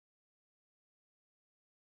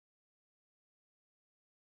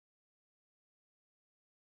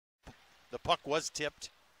The puck was tipped.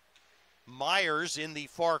 Myers in the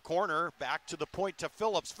far corner, back to the point to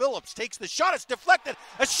Phillips. Phillips takes the shot, it's deflected,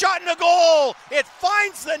 a shot and a goal! It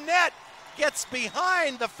finds the net, gets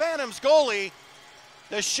behind the Phantoms goalie.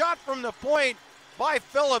 The shot from the point by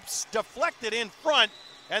Phillips deflected in front,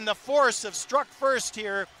 and the Force have struck first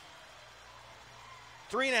here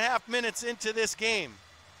 3.5 minutes into this game.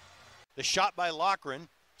 The shot by Loughran,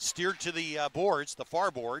 steered to the boards, the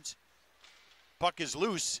far boards. Puck is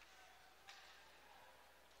loose.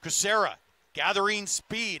 Kucera gathering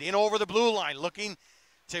speed in over the blue line, looking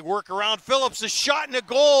to work around Phillips. A shot and a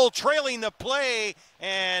goal, trailing the play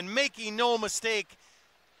and making no mistake.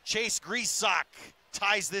 Chase Grisak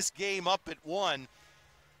ties this game up at 1.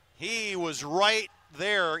 He was right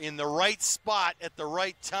there in the right spot at the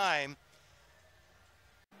right time.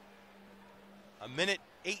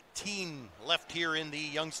 1:18 left here in the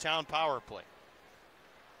Youngstown power play.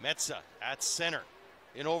 Metsa at center,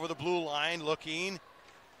 in over the blue line, looking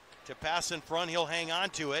to pass in front. He'll hang on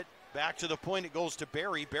to it. Back to the point, it goes to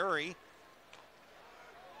Barry. Barry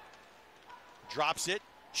drops it.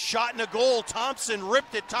 Shot and a goal. Thompson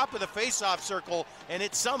ripped it top of the faceoff circle, and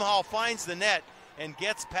it somehow finds the net and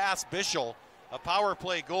gets past Bischel. A power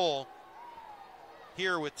play goal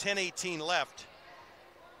here with 10:18 left.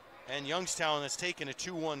 And Youngstown has taken a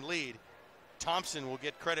 2-1 lead. Thompson will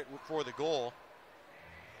get credit for the goal.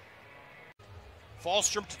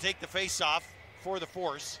 Falstrom to take the faceoff for the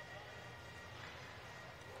Force.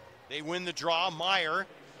 They win the draw. Meyer,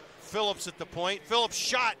 Phillips at the point. Phillips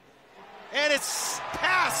shot, and it's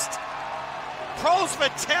past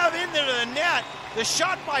Prosvetev into the net. The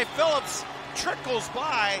shot by Phillips trickles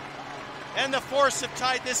by, and the Force have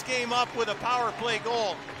tied this game up with a power play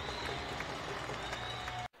goal.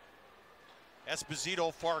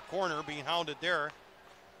 Esposito, far corner, being hounded there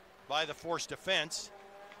by the Force defense.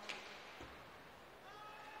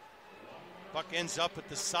 Puck ends up at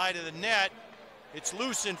the side of the net. It's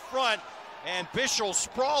loose in front, and Bischel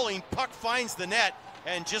sprawling. Puck finds the net,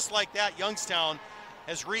 and just like that, Youngstown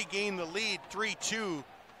has regained the lead, 3-2.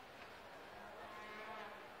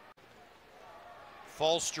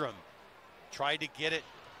 Falstrom tried to get it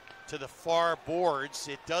to the far boards.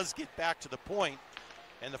 It does get back to the point,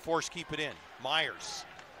 and the Force keep it in. Myers.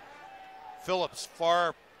 Phillips,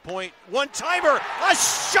 far point, one-timer, a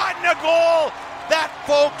shot and a goal! That,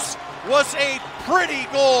 folks, was a pretty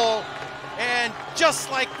goal. And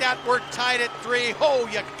just like that, we're tied at 3. Oh,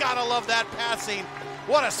 you gotta love that passing.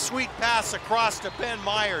 What a sweet pass across to Ben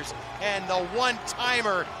Myers. And the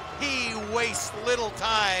one-timer, he wastes little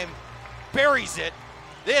time, buries it.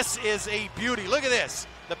 This is a beauty. Look at this.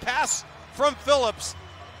 The pass from Phillips,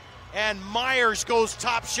 and Myers goes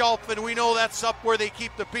top shelf, and we know that's up where they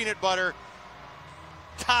keep the peanut butter.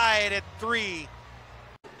 Tied at 3.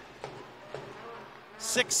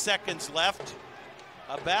 6 seconds left.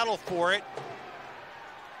 A battle for it.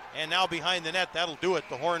 And now behind the net, that'll do it.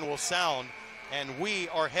 The horn will sound, and we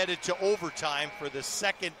are headed to overtime for the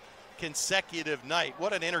second consecutive night.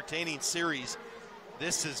 What an entertaining series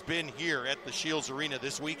this has been here at the Shields Arena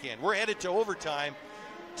this weekend. We're headed to overtime,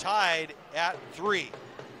 tied at 3.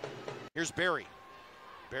 Here's Barry.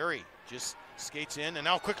 Barry just skates in, and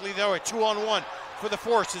now quickly there, a 2-on-1 for the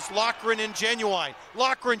Force. It's Loughran and Genuine.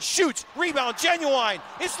 Loughran shoots, rebound, Genuine.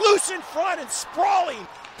 It's loose in front and sprawling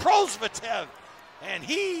Prosvetev, and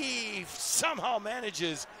he somehow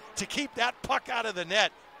manages to keep that puck out of the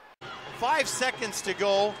net. 5 seconds to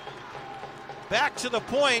go. Back to the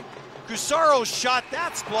point. Cusaro's shot,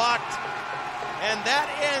 that's blocked, and that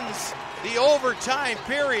ends the overtime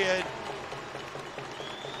period.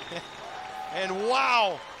 And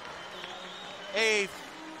wow, a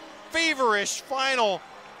feverish final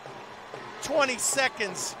 20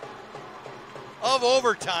 seconds of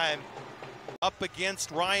overtime up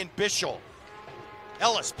against Ryan Bischel.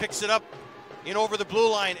 Ellis picks it up in over the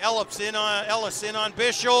blue line. Ellis in on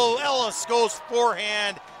Bischel. Ellis goes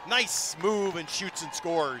forehand. Nice move and shoots and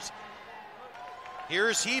scores.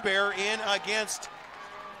 Here's Hebert in against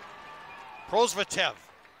Prosvetev.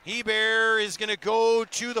 Hebert is going to go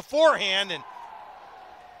to the forehand, and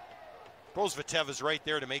Prosvetev is right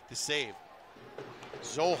there to make the save.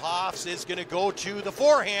 Zohofs is going to go to the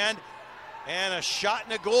forehand, and a shot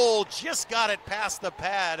and a goal just got it past the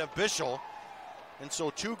pad of Bischel. And so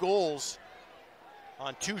 2 goals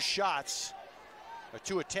on 2 shots, or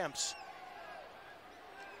 2 attempts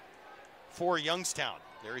for Youngstown.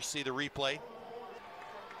 There you see the replay.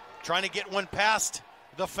 Trying to get one past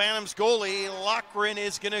the Phantoms goalie. Loughran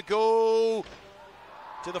is going to go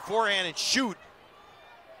to the forehand and shoot.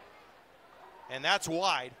 And that's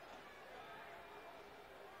wide.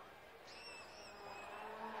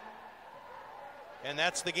 And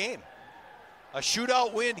that's the game. A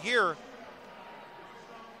shootout win here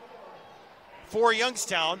for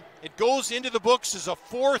Youngstown. It goes into the books as a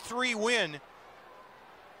 4-3 win